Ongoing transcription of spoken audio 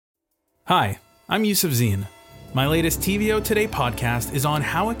Hi, I'm Yusuf Zine. My latest TVO Today podcast is on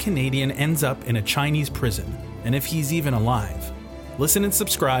how a Canadian ends up in a Chinese prison, and if he's even alive. Listen and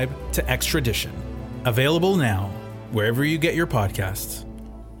subscribe to Extradition. Available now, wherever you get your podcasts.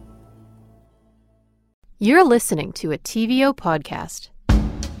 You're listening to a TVO podcast.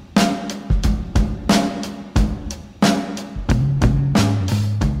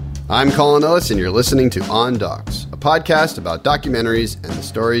 I'm Colin Ellis, and you're listening to On Docs, a podcast about documentaries and the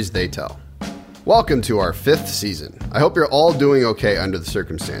stories they tell. Welcome to our 5th season. I hope you're all doing okay under the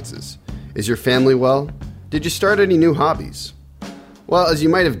circumstances. Is your family well? Did you start any new hobbies? Well, as you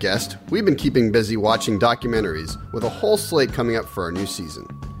might have guessed, we've been keeping busy watching documentaries with a whole slate coming up for our new season.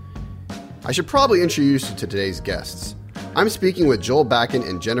 I should probably introduce you to today's guests. I'm speaking with Joel Bakan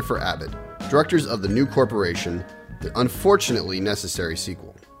and Jennifer Abbott, directors of The New Corporation, the unfortunately necessary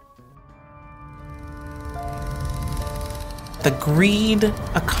sequel. The greed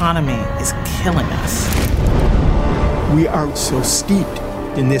economy is killing us. We are so steeped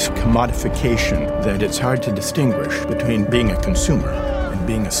in this commodification that it's hard to distinguish between being a consumer and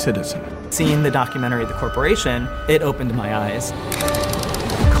being a citizen. Seeing the documentary The Corporation, it opened my eyes.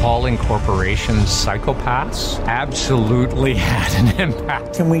 Calling corporations psychopaths absolutely had an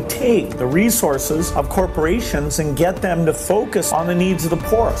impact. Can we take the resources of corporations and get them to focus on the needs of the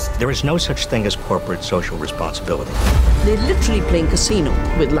poorest? There is no such thing as corporate social responsibility. They're literally playing casino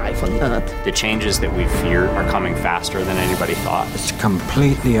with life on Earth. The changes that we fear are coming faster than anybody thought. It's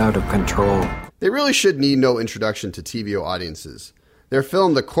completely out of control. They really should need no introduction to TVO audiences. Their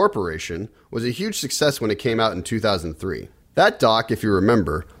film, The Corporation, was a huge success when it came out in 2003. That doc, if you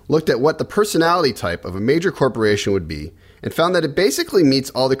remember, looked at what the personality type of a major corporation would be and found that it basically meets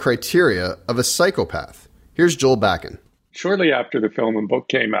all the criteria of a psychopath. Here's Joel Bakan. Shortly after the film and book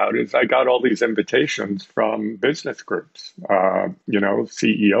came out, I got all these invitations from business groups,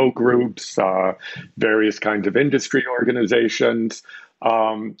 CEO groups, various kinds of industry organizations,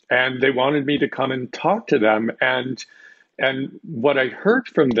 and they wanted me to come and talk to them. And what I heard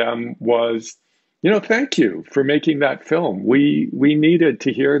from them was, thank you for making that film. We needed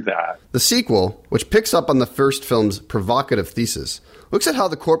to hear that. The sequel, which picks up on the first film's provocative thesis, looks at how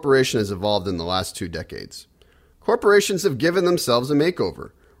the corporation has evolved in the last 2 decades. Corporations have given themselves a makeover,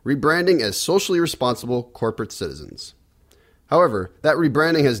 rebranding as socially responsible corporate citizens. However, that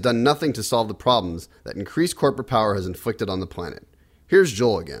rebranding has done nothing to solve the problems that increased corporate power has inflicted on the planet. Here's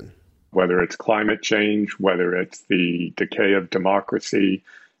Joel again. Whether it's climate change, whether it's the decay of democracy,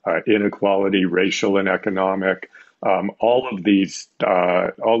 inequality, racial and economic, all of these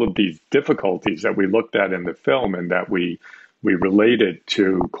difficulties that we looked at in the film and that we related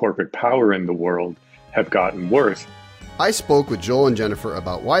to corporate power in the world have gotten worse. I spoke with Joel and Jennifer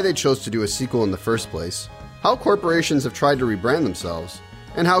about why they chose to do a sequel in the first place, how corporations have tried to rebrand themselves,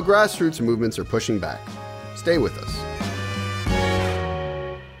 and how grassroots movements are pushing back. Stay with us.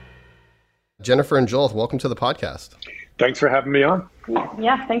 Jennifer and Joel, welcome to the podcast. Thanks for having me on.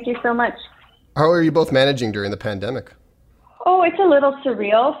 Yeah, thank you so much. How are you both managing during the pandemic? Oh, it's a little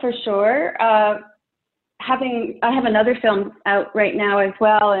surreal for sure. I have another film out right now as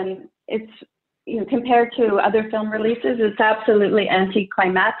well, and it's, compared to other film releases, it's absolutely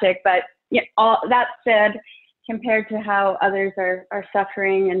anticlimactic. But all that said, compared to how others are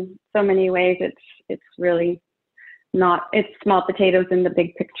suffering in so many ways, it's really not. It's small potatoes in the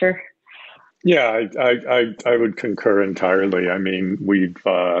big picture. Yeah, I would concur entirely. I mean,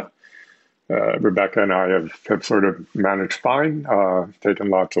 Rebecca and I have sort of managed fine,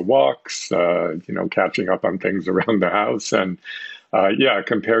 taken lots of walks, catching up on things around the house. And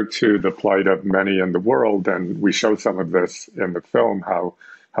compared to the plight of many in the world, and we show some of this in the film, how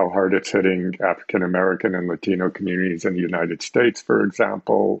hard it's hitting African American and Latino communities in the United States, for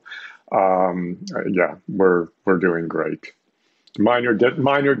example. We're doing great.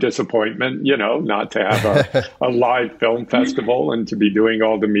 Minor disappointment, not to have a live film festival and to be doing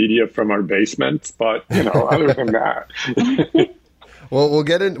all the media from our basements. But, other than that. Well, we'll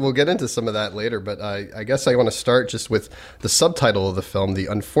get into some of that later, but I guess I want to start just with the subtitle of the film, The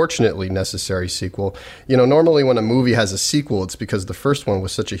Unfortunately Necessary Sequel. Normally when a movie has a sequel, it's because the first one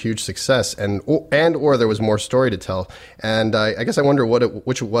was such a huge success or there was more story to tell. And I guess I wonder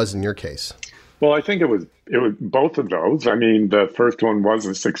which it was in your case. Well, I think it was both of those. I mean, the first one was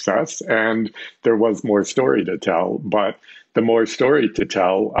a success and there was more story to tell, but the more story to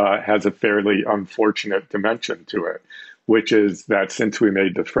tell has a fairly unfortunate dimension to it, which is that since we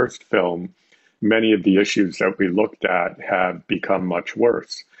made the first film, many of the issues that we looked at have become much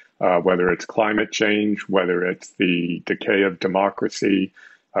worse, whether it's climate change, whether it's the decay of democracy,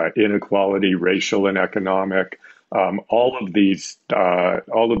 inequality, racial and economic. all of these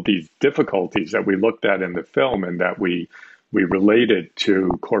difficulties that we looked at in the film and that we related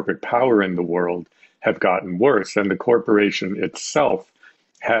to corporate power in the world have gotten worse. And the corporation itself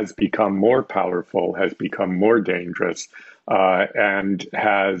has become more powerful, has become more dangerous, and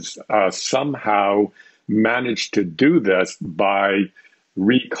has somehow managed to do this by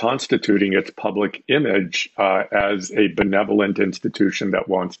reconstituting its public image as a benevolent institution that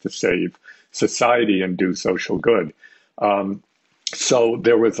wants to save society and do social good. So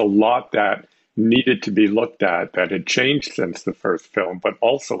there was a lot that needed to be looked at that had changed since the first film, but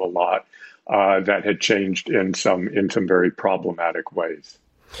also a lot that had changed in some very problematic ways.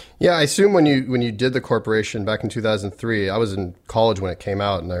 Yeah, I assume when you did The Corporation back in 2003, I was in college when it came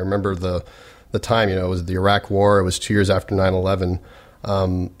out, and I remember the time, it was the Iraq War. It was 2 years after 9/11.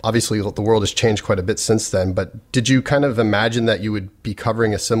 Obviously, the world has changed quite a bit since then, but did you kind of imagine that you would be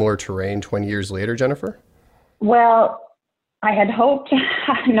covering a similar terrain 20 years later, Jennifer? Well, I had hoped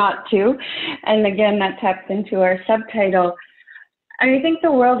not to. And again, that taps into our subtitle. I think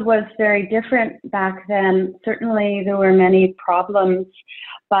the world was very different back then. Certainly, there were many problems,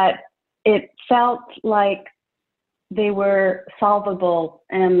 but it felt like they were solvable.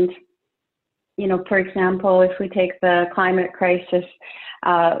 And for example, if we take the climate crisis,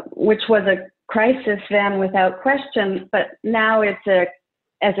 which was a crisis then without question, but now it's an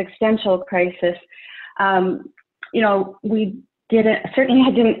existential crisis. I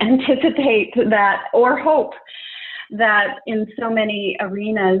didn't anticipate that or hope that in so many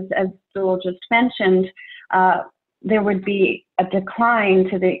arenas, as Joel just mentioned, there would be a decline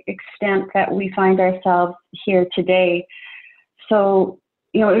to the extent that we find ourselves here today. So,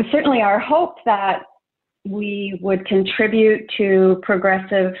 it was certainly our hope that we would contribute to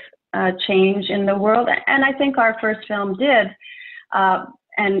progressive change in the world. And I think our first film did,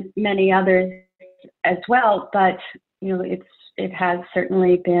 and many others as well. But, it has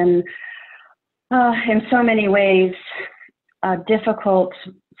certainly been, in so many ways, a difficult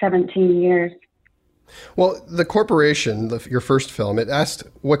 17 years. Well, The Corporation, your first film, it asked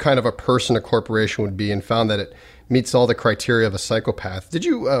what kind of a person a corporation would be and found that it meets all the criteria of a psychopath. Did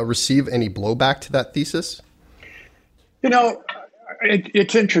you receive any blowback to that thesis?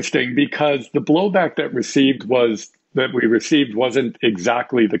 It's interesting because the blowback that we received wasn't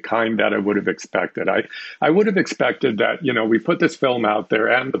exactly the kind that I would have expected. I would have expected that, we put this film out there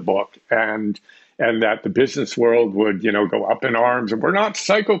and the book and that the business world would, go up in arms and we're not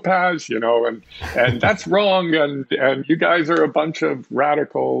psychopaths, and that's wrong. And you guys are a bunch of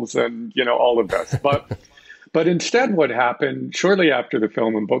radicals and, all of this. But instead what happened shortly after the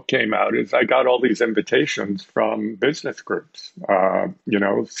film and book came out is I got all these invitations from business groups,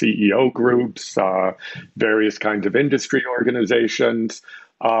 CEO groups, various kinds of industry organizations.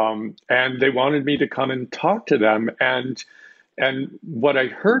 And they wanted me to come and talk to them. And what I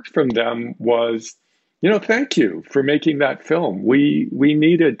heard from them was, thank you for making that film. We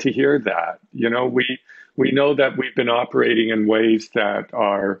needed to hear that. We know that we've been operating in ways that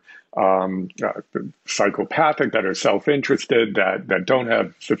are psychopathic, that are self-interested, that don't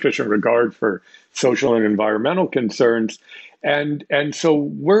have sufficient regard for social and environmental concerns. And so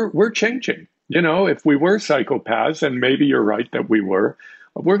we're changing. If we were psychopaths, and maybe you're right that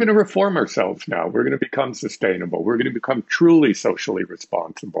we're going to reform ourselves now. We're going to become sustainable. We're going to become truly socially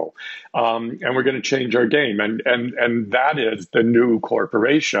responsible. And we're going to change our game. And that is the new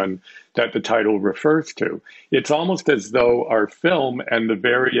corporation that the title refers to. It's almost as though our film and the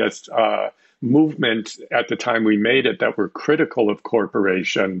various movements at the time we made it that were critical of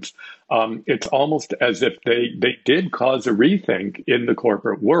corporations, it's almost as if they did cause a rethink in the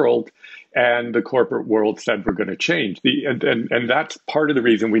corporate world. And the corporate world said, we're going to change. And that's part of the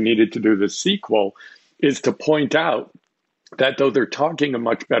reason we needed to do this sequel, is to point out that though they're talking a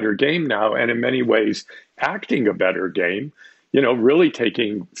much better game now, and in many ways acting a better game, really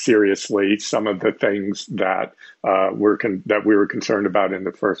taking seriously some of the things that we were concerned about in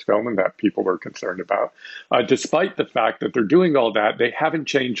the first film and that people were concerned about. Despite the fact that they're doing all that, they haven't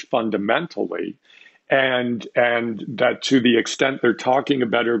changed fundamentally. And that to the extent they're talking a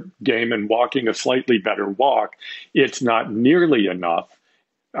better game and walking a slightly better walk, it's not nearly enough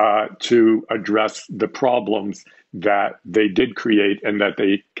to address the problems that they did create and that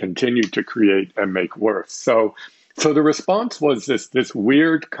they continue to create and make worse. So the response was this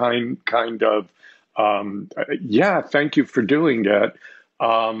weird kind of, thank you for doing it.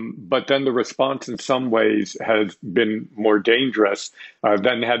 But then the response in some ways has been more dangerous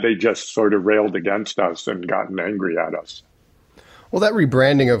than had they just sort of railed against us and gotten angry at us. Well, that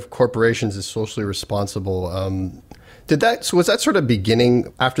rebranding of corporations as socially responsible, was that sort of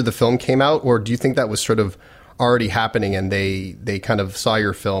beginning after the film came out, or do you think that was sort of already happening, and they kind of saw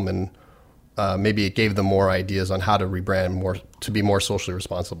your film and maybe it gave them more ideas on how to rebrand more to be more socially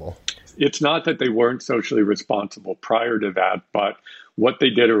responsible? It's not that they weren't socially responsible prior to that, but what they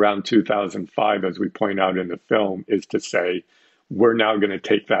did around 2005, as we point out in the film, is to say, we're now going to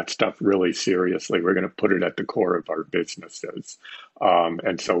take that stuff really seriously. We're going to put it at the core of our businesses.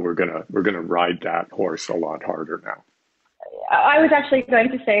 And so we're going to ride that horse a lot harder now. I was actually going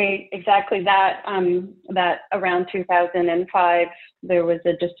to say exactly that, that around 2005, there was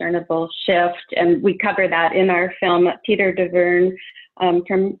a discernible shift, and we cover that in our film. Peter DeVerne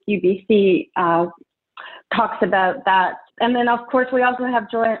from UBC talks about that. And then, of course, we also have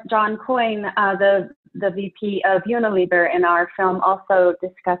John Coyne, the VP of Unilever in our film, also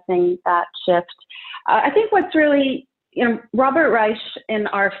discussing that shift. I think what's really, Robert Reich in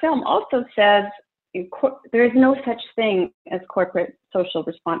our film also says there is no such thing as corporate social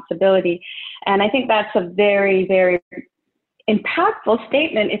responsibility. And I think that's a very, very impactful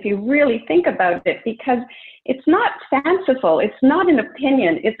statement if you really think about it, because it's not fanciful. It's not an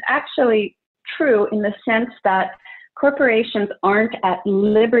opinion. It's actually true in the sense that corporations aren't at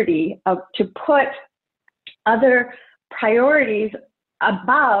liberty to put other priorities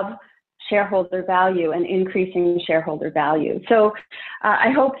above shareholder value and increasing shareholder value. So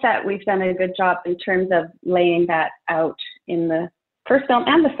I hope that we've done a good job in terms of laying that out in the first film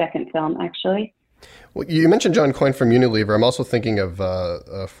and the second film, actually. Well, you mentioned John Coyne from Unilever. I'm also thinking of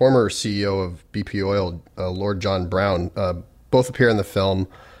a former CEO of BP Oil, Lord John Browne. Both appear in the film.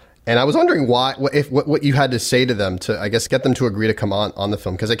 And I was wondering what you had to say to them to, I guess, get them to agree to come on the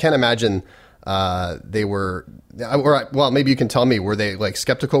film. Because I can't imagine they were, well, maybe you can tell me, were they like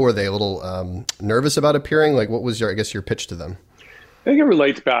skeptical? Were they a little nervous about appearing? Like, what was your pitch to them? I think it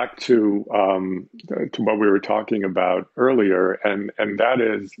relates back to what we were talking about earlier. And that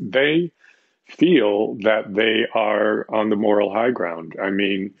is they feel that they are on the moral high ground. I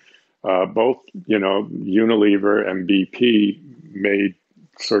mean, both, Unilever and BP made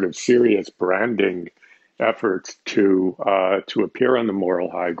sort of serious branding efforts to appear on the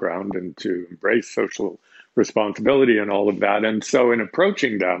moral high ground and to embrace social responsibility and all of that. And so in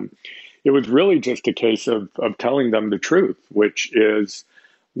approaching them, it was really just a case of telling them the truth, which is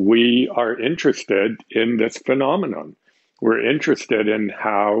we are interested in this phenomenon. We're interested in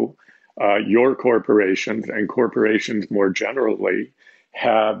how your corporations and corporations more generally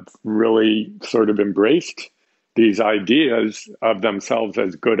have really sort of embraced these ideas of themselves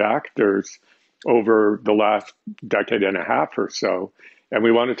as good actors over the last decade and a half or so. And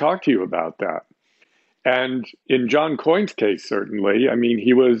we want to talk to you about that. And in John Coyne's case, certainly, I mean,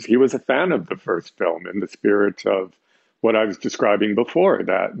 he was a fan of the first film in the spirit of what I was describing before,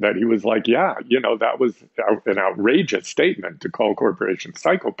 that he was like, yeah, that was an outrageous statement to call corporations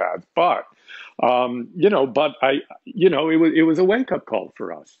psychopaths. But, it was a wake-up call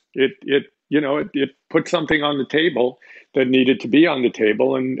for us. It put something on the table that needed to be on the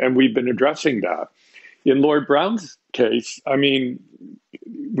table, and we've been addressing that. In Lord Browne's case, I mean,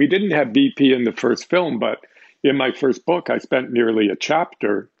 we didn't have BP in the first film, but in my first book, I spent nearly a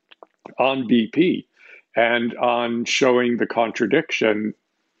chapter on BP and on showing the contradiction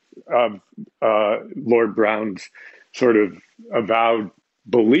of Lord Browne's sort of avowed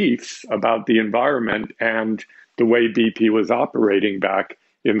beliefs about the environment and the way BP was operating back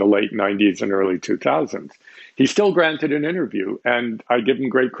in the late 90s and early 2000s. He still granted an interview, and I give him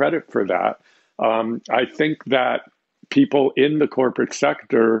great credit for that. I think that people in the corporate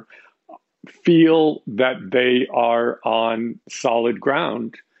sector feel that they are on solid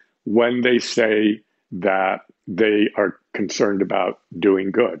ground when they say that they are concerned about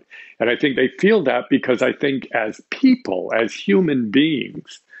doing good. And I think they feel that because I think as people, as human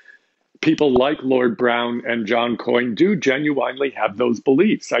beings, people like Lord Browne and John Coyne do genuinely have those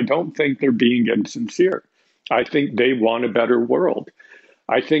beliefs. I don't think they're being insincere. I think they want a better world.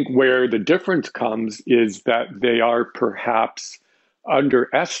 I think where the difference comes is that they are perhaps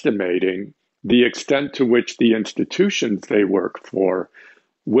underestimating the extent to which the institutions they work for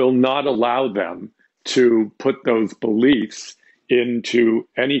will not allow them to put those beliefs into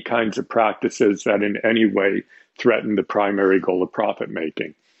any kinds of practices that in any way threaten the primary goal of profit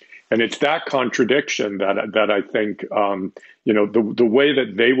making. And it's that contradiction that I think, the way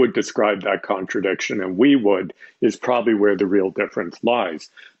that they would describe that contradiction and we would is probably where the real difference lies.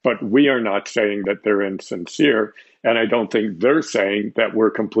 But we are not saying that they're insincere. And I don't think they're saying that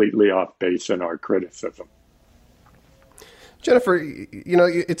we're completely off base in our criticism. Jennifer,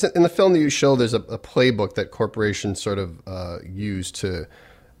 it's in the film that you show, there's a playbook that corporations sort of use to,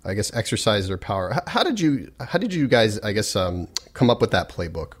 I guess, exercise their power. How did you guys, I guess, come up with that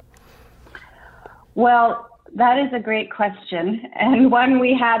playbook? Well, That is a great question, and one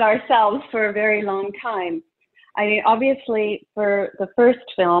we had ourselves for a very long time. I mean, obviously, for the first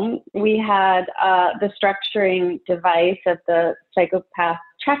film, we had the structuring device of the psychopath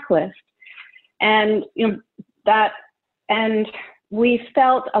checklist, and and we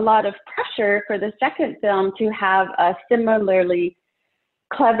felt a lot of pressure for the second film to have a similarly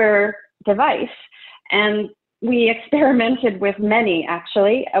clever device, and we experimented with many,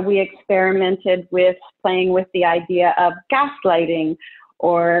 actually. We experimented with playing with the idea of gaslighting,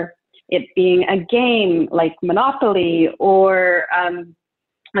 or it being a game like Monopoly, or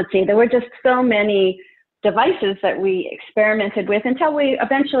let's see, there were just so many devices that we experimented with until we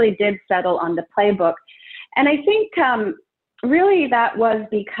eventually did settle on the playbook. And I think really that was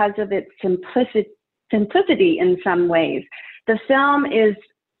because of its simplicity in some ways. The film is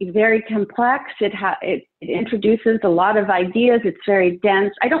very complex. It introduces a lot of ideas. It's very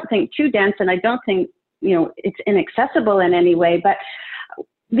dense. I don't think too dense, and I don't think it's inaccessible in any way. But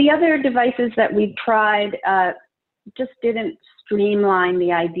the other devices that we tried just didn't streamline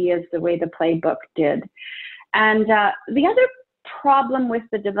the ideas the way the playbook did. And the other problem with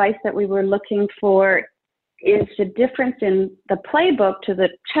the device that we were looking for is the difference in the playbook to the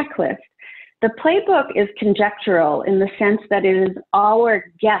checklist. The playbook is conjectural in the sense that it is our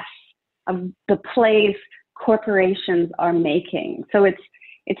guess of the plays corporations are making. So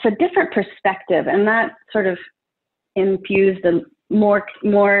it's a different perspective, and that sort of infused a more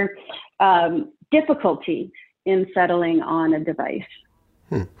difficulty in settling on a device.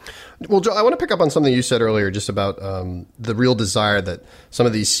 Well, Joe, I want to pick up on something you said earlier, just about the real desire that some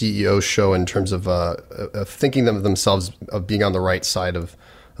of these CEOs show in terms of thinking of themselves of being on the right side of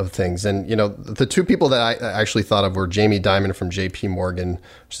things. And, the two people that I actually thought of were Jamie Dimon from JP Morgan,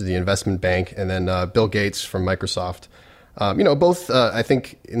 which is the investment bank, and then Bill Gates from Microsoft. Both, I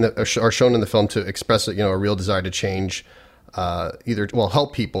think, are shown in the film to express, a real desire to change,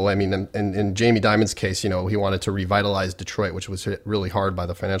 help people. I mean, in Jamie Dimon's case, he wanted to revitalize Detroit, which was hit really hard by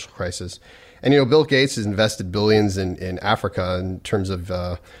the financial crisis. And, Bill Gates has invested billions in Africa in terms of,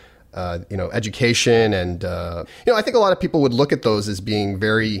 education. And, I think a lot of people would look at those as being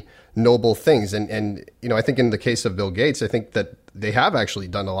very noble things. And I think in the case of Bill Gates, I think that they have actually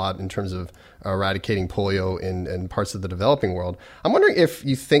done a lot in terms of eradicating polio in parts of the developing world. I'm wondering if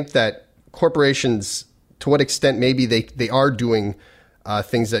you think that corporations, to what extent maybe they are doing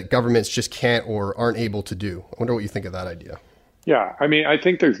things that governments just can't or aren't able to do. I wonder what you think of that idea. Yeah, I mean, I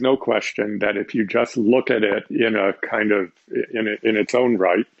think there's no question that if you just look at it in a kind of in its own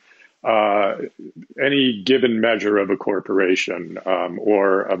right, any given measure of a corporation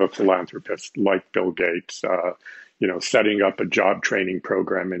or of a philanthropist like Bill Gates, setting up a job training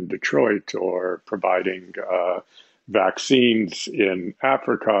program in Detroit or providing vaccines in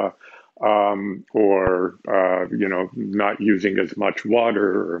Africa, or not using as much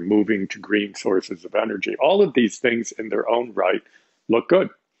water or moving to green sources of energy. All of these things in their own right look good.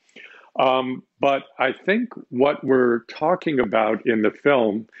 But I think what we're talking about in the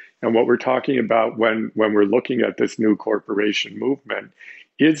film and what we're talking about when we're looking at this new corporation movement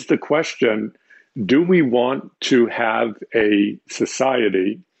is the question, do we want to have a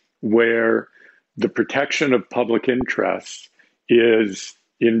society where the protection of public interests is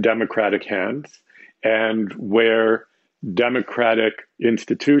in democratic hands, and where democratic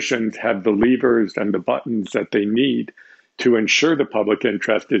institutions have the levers and the buttons that they need to ensure the public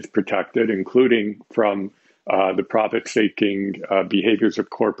interest is protected, including from the profit-seeking behaviors of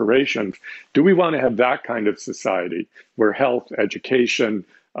corporations? Do we want to have that kind of society where health, education,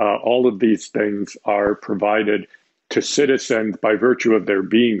 all of these things are provided to citizens by virtue of their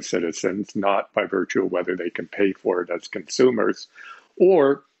being citizens, not by virtue of whether they can pay for it as consumers?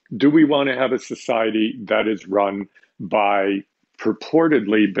 Or do we want to have a society that is run by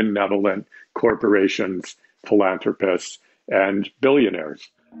purportedly benevolent corporations, philanthropists, and billionaires?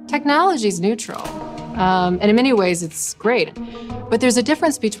 Technology is neutral, and in many ways it's great. But there's a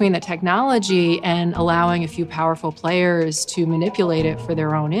difference between the technology and allowing a few powerful players to manipulate it for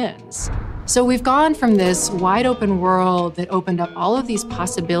their own ends. So we've gone from this wide open world that opened up all of these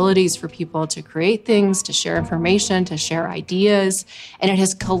possibilities for people to create things, to share information, to share ideas, and it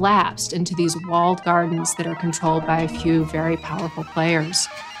has collapsed into these walled gardens that are controlled by a few very powerful players.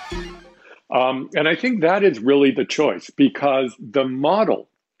 And I think that is really the choice, because the model,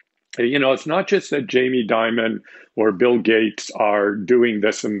 it's not just that Jamie Dimon or Bill Gates are doing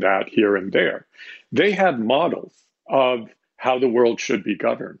this and that here and there. They have models of how the world should be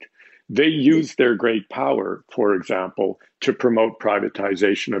governed. They use their great power, for example, to promote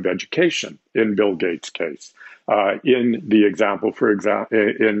privatization of education in Bill Gates' case. In the example, for example,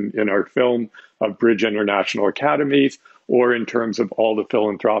 in our film of Bridge International Academies, or in terms of all the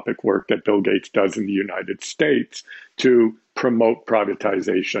philanthropic work that Bill Gates does in the United States to promote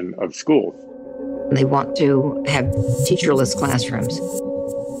privatization of schools. They want to have teacherless classrooms.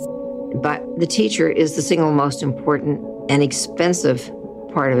 But the teacher is the single most important and expensive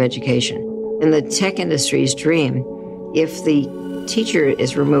part of education. In the tech industry's dream, if the teacher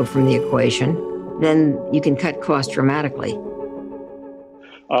is removed from the equation, then you can cut costs dramatically.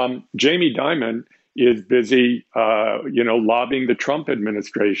 Jamie Dimon is busy, lobbying the Trump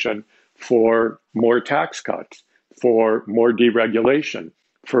administration for more tax cuts, for more deregulation,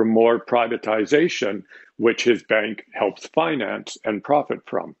 for more privatization, which his bank helps finance and profit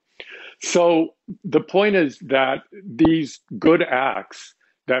from. So the point is that these good acts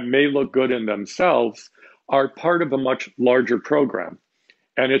that may look good in themselves are part of a much larger program.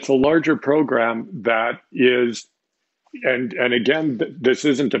 And it's a larger program that is, and again, this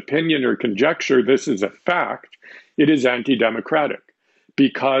isn't opinion or conjecture, this is a fact, it is anti-democratic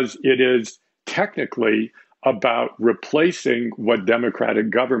because it is technically about replacing what democratic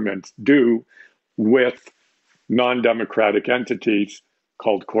governments do with non-democratic entities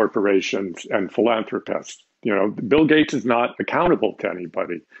called corporations and philanthropists. Bill Gates is not accountable to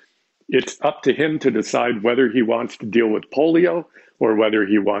anybody. It's up to him to decide whether he wants to deal with polio or whether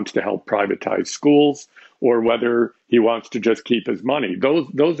he wants to help privatize schools or whether he wants to just keep his money.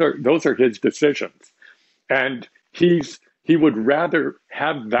 Those are his decisions. And he would rather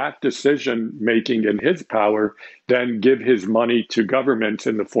have that decision making in his power than give his money to governments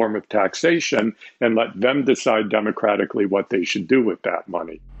in the form of taxation and let them decide democratically what they should do with that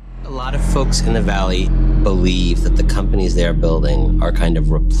money. A lot of folks in the Valley believe that the companies they're building are kind of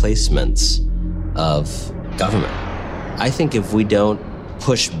replacements of government. I think if we don't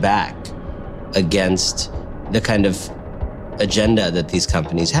push back against the kind of agenda that these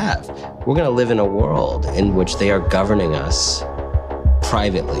companies have, we're going to live in a world in which they are governing us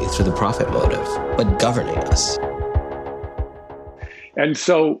privately through the profit motive, but governing us. And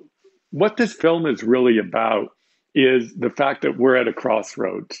so what this film is really about is the fact that we're at a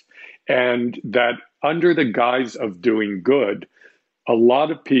crossroads and that under the guise of doing good, a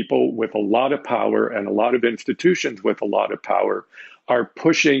lot of people with a lot of power and a lot of institutions with a lot of power are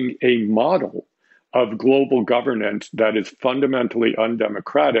pushing a model of global governance that is fundamentally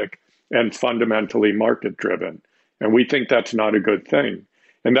undemocratic and fundamentally market-driven. And we think that's not a good thing.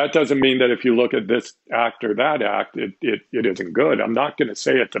 And that doesn't mean that if you look at this act or that act, it isn't good. I'm not going to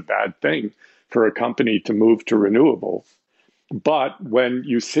say it's a bad thing for a company to move to renewables. But when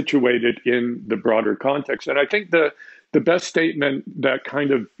you situate it in the broader context, and I think the best statement that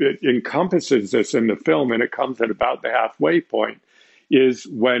kind of encompasses this in the film, and it comes at about the halfway point, is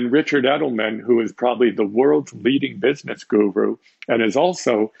when Richard Edelman, who is probably the world's leading business guru and is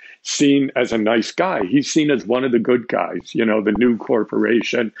also seen as a nice guy, he's seen as one of the good guys, the new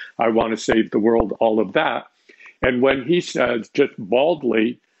corporation, I want to save the world, all of that. And when he says just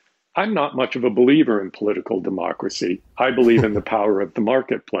baldly, I'm not much of a believer in political democracy. I believe in the power of the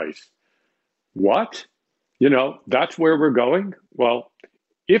marketplace. What? That's where we're going? Well,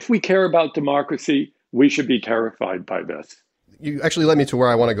 if we care about democracy, we should be terrified by this. You actually led me to where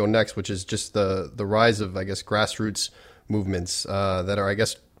I want to go next, which is just the rise of, I guess, grassroots movements that are, I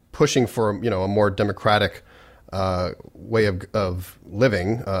guess, pushing for, a more democratic way of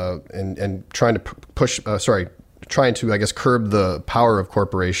living and trying to trying to, I guess, curb the power of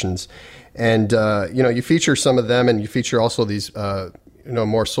corporations. And, you feature some of them, and you feature also these,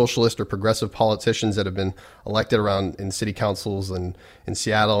 more socialist or progressive politicians that have been elected around in city councils and in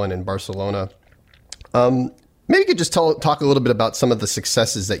Seattle and in Barcelona. Maybe you could just talk a little bit about some of the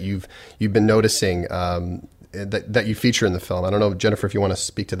successes that you've been noticing that you feature in the film. I don't know, Jennifer, if you want to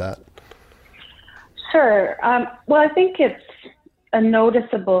speak to that. Sure. Well, I think it's a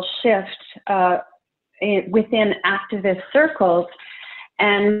noticeable shift within activist circles.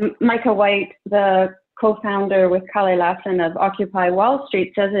 And Micah White, the co-founder with Kali Lassen of Occupy Wall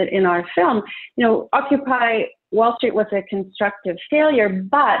Street, says it in our film. Occupy Wall Street was a constructive failure,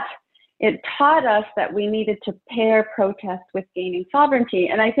 but it taught us that we needed to pair protest with gaining sovereignty.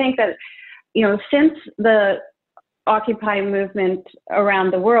 And I think that, since the Occupy movement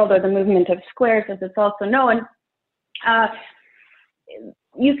around the world, or the movement of squares as it's also known,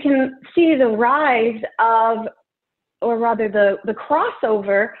 you can see the rise of, or rather the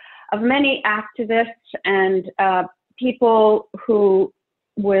crossover of many activists and people who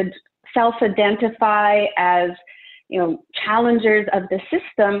would self-identify as, challengers of the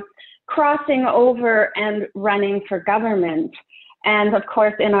system, crossing over and running for government. And of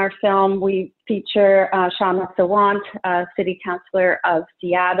course, in our film, we feature Kshama Sawant, city councilor of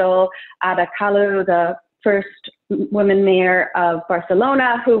Seattle, Ada Kalau, the first woman mayor of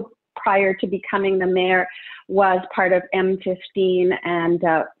Barcelona, who prior to becoming the mayor was part of M15 and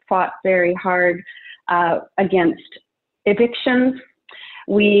fought very hard against evictions.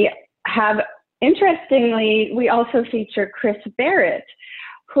 We have, interestingly, we also feature Chris Barrett,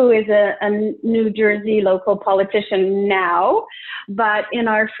 who is a New Jersey local politician now. But in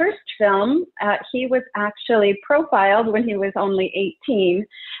our first film, he was actually profiled when he was only 18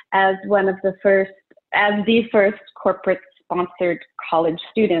 as the first corporate-sponsored college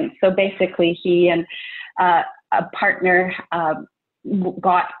student. So basically, he and a partner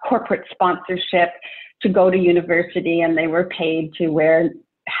got corporate sponsorship to go to university, and they were paid to wear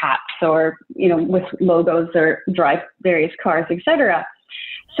hats or, with logos or drive various cars, etc.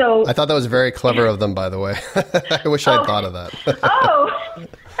 So I thought that was very clever of them, by the way. I wish I'd thought of that.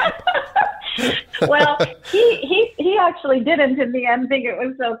 Well, he actually didn't in the end think it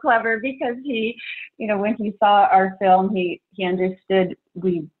was so clever, because he, when he saw our film, he understood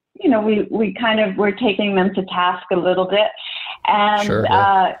we kind of were taking them to task a little bit. And sure,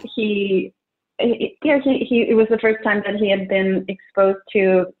 yeah. It was the first time that he had been exposed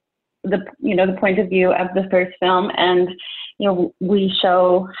to the point of view of the first film, and we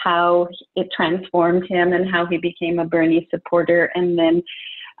show how it transformed him and how he became a Bernie supporter, and then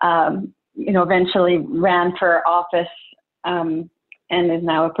eventually ran for office and is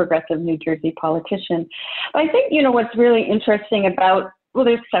now a progressive New Jersey politician. But I think what's really interesting about, well,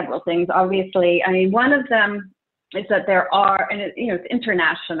 there's several things, obviously. I mean, one of them is that there are, and it's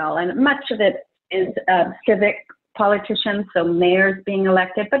international, and much of it is civic politicians, so mayors being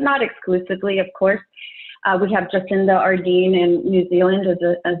elected, but not exclusively, of course. We have Jacinda Ardern in New Zealand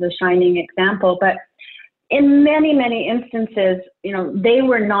as a shining example, but in many, many instances, they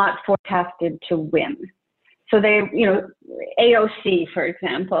were not forecasted to win. So they, AOC, for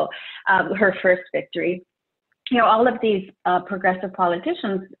example, her first victory, all of these progressive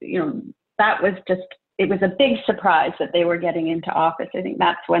politicians, that was just, it was a big surprise that they were getting into office. I think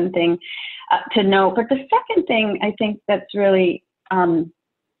that's one thing to note. But the second thing I think that's really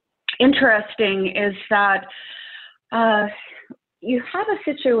interesting is that you have a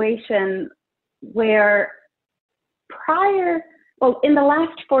situation where in the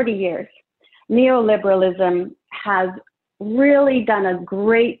last 40 years, neoliberalism has really done a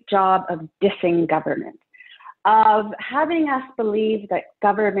great job of dissing government, of having us believe that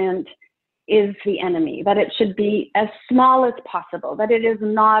government is the enemy, that it should be as small as possible, that it is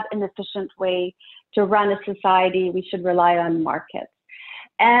not an efficient way to run a society. We should rely on markets.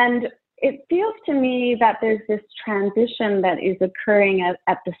 And it feels to me that there's this transition that is occurring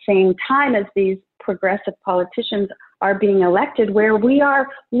at the same time as these progressive politicians are being elected, where we are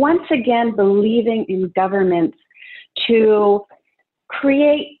once again believing in governments to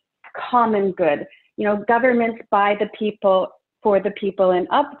create common good, governments by the people, for the people, and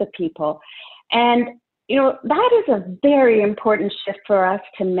of the people. And, that is a very important shift for us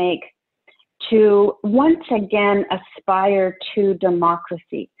to make, to once again aspire to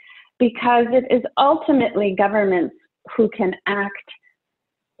democracy, because it is ultimately governments who can act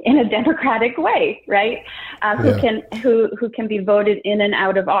in a democratic way, right? Who can be voted in and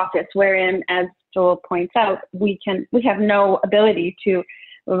out of office, wherein, as Joel points out, we have no ability to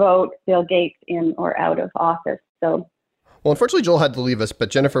vote Bill Gates in or out of office. So, well, unfortunately, Joel had to leave us, but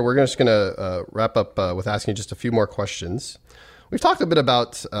Jennifer, we're just going to wrap up with asking you just a few more questions. We've talked a bit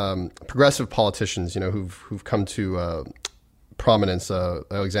about progressive politicians, who've come to prominence,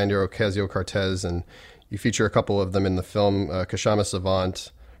 Alexandria Ocasio-Cortez, and you feature a couple of them in the film, Kshama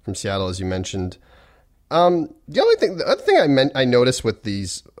Sawant from Seattle, as you mentioned. The other thing I noticed with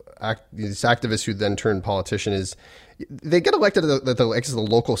these activists who then turn politician is they get elected at the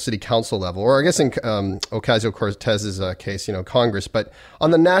local city council level, or I guess in Ocasio-Cortez's case, Congress. But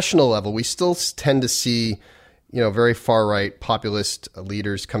on the national level, we still tend to see, very far-right populist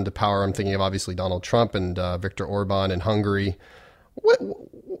leaders come to power. I'm thinking of obviously Donald Trump and Viktor Orban in Hungary.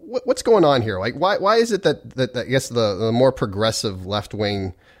 What's going on here? Like, why is it that I guess the more progressive left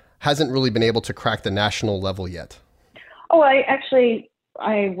wing hasn't really been able to crack the national level yet? Oh, I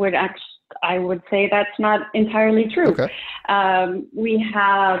would say that's not entirely true. Okay. We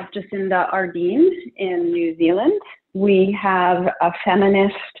have Jacinda Ardern in New Zealand. We have a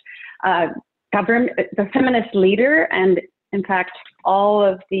feminist government, the feminist leader, and in fact, all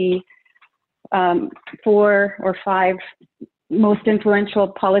of the 4 or 5 most influential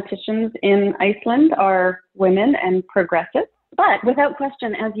politicians in Iceland are women and progressive. But without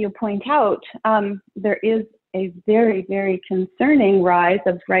question, as you point out, there is a very, very concerning rise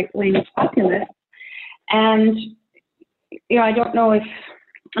of right-wing populists. And, I don't know if,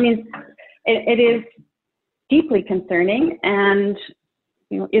 it is deeply concerning. And,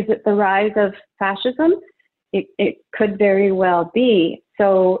 is it the rise of fascism? It could very well be.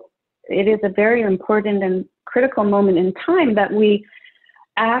 So it is a very important and critical moment in time that we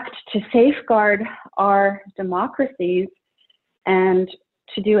act to safeguard our democracies and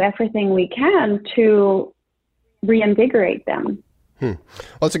to do everything we can to reinvigorate them. Well,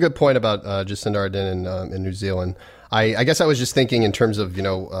 that's a good point about Jacinda Ardern in New Zealand. I guess I was just thinking in terms of,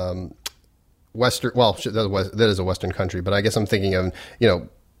 Western, well, that is a Western country, but I guess I'm thinking of,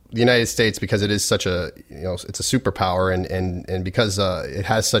 the United States, because it is such a, it's a superpower, and because it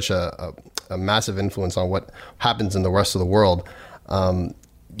has such a massive influence on what happens in the rest of the world. Bernie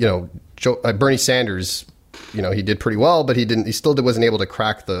Sanders, he did pretty well, but he still wasn't able to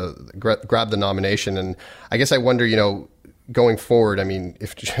grab the nomination. And I guess I wonder, going forward,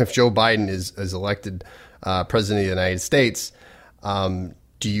 if Joe Biden is elected president of the United States,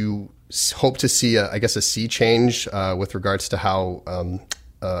 do you hope to see a sea change with regards to how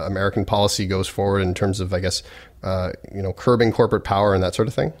American policy goes forward in terms of, curbing corporate power and that sort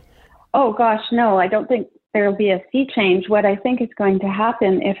of thing? Oh gosh, no, I don't think there will be a sea change. What I think is going to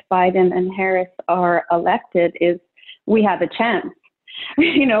happen if Biden and Harris are elected is we have a chance.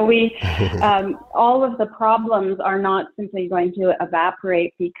 All of the problems are not simply going to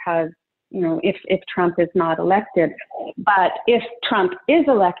evaporate because, if Trump is not elected. But if Trump is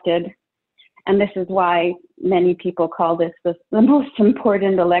elected, and this is why many people call this the most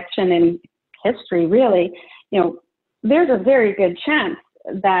important election in history, really, there's a very good chance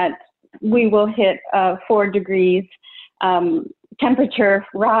that we will hit 4 degrees temperature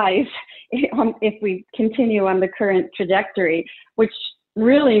rise if we continue on the current trajectory, which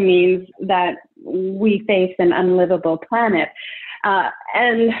really means that we face an unlivable planet.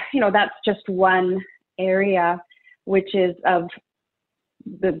 And that's just one area which is of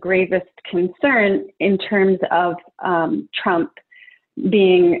the gravest concern in terms of Trump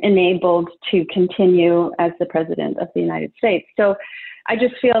being enabled to continue as the president of the United States. So I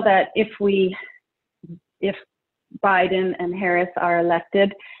just feel that if Biden and Harris are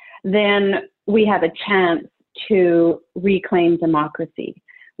elected, then we have a chance to reclaim democracy.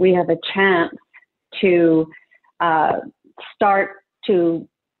 We have a chance to start to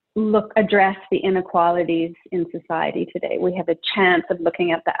address the inequalities in society today. We have a chance of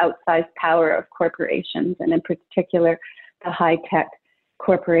looking at the outsized power of corporations, and in particular, the high-tech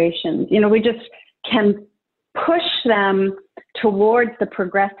corporations. We just can push them towards the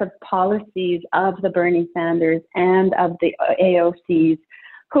progressive policies of the Bernie Sanders and of the AOCs,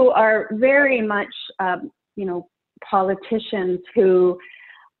 who are very much, politicians who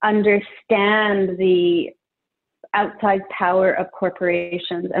understand the outsized power of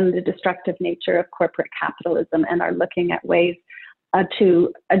corporations and the destructive nature of corporate capitalism, and are looking at ways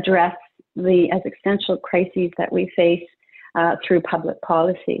to address the existential crises that we face through public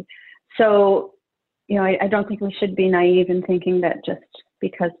policy. So, I don't think we should be naive in thinking that just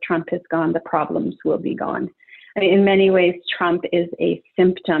because Trump is gone, the problems will be gone. In many ways, Trump is a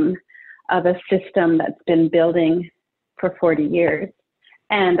symptom of a system that's been building for 40 years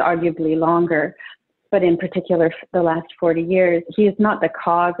and arguably longer. But in particular, the last 40 years, he is not the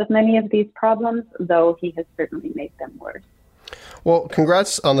cause of many of these problems, though he has certainly made them worse. Well,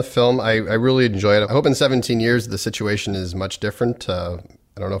 congrats on the film. I really enjoyed it. I hope in 17 years the situation is much different. I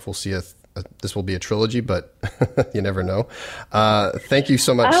don't know if we'll see this will be a trilogy, but you never know. Thank you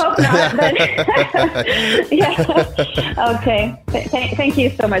so much. I hope not, but yeah. Okay. Thank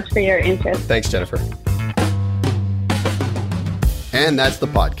you so much for your interest. Thanks, Jennifer. And that's the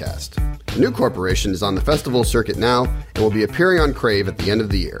podcast. The new corporation is on the festival circuit now and will be appearing on Crave at the end of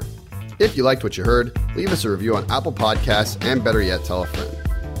the year. If you liked what you heard, leave us a review on Apple Podcasts, and better yet, tell a friend.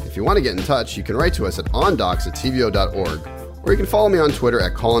 If you want to get in touch, you can write to us at ondocs@tvo.org, or you can follow me on Twitter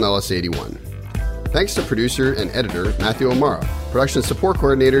at ColinEllis81. Thanks to producer and editor Matthew O'Mara, production support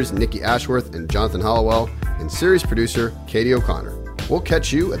coordinators Nikki Ashworth and Jonathan Hollowell, and series producer Katie O'Connor. We'll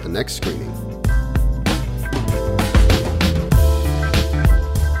catch you at the next screening.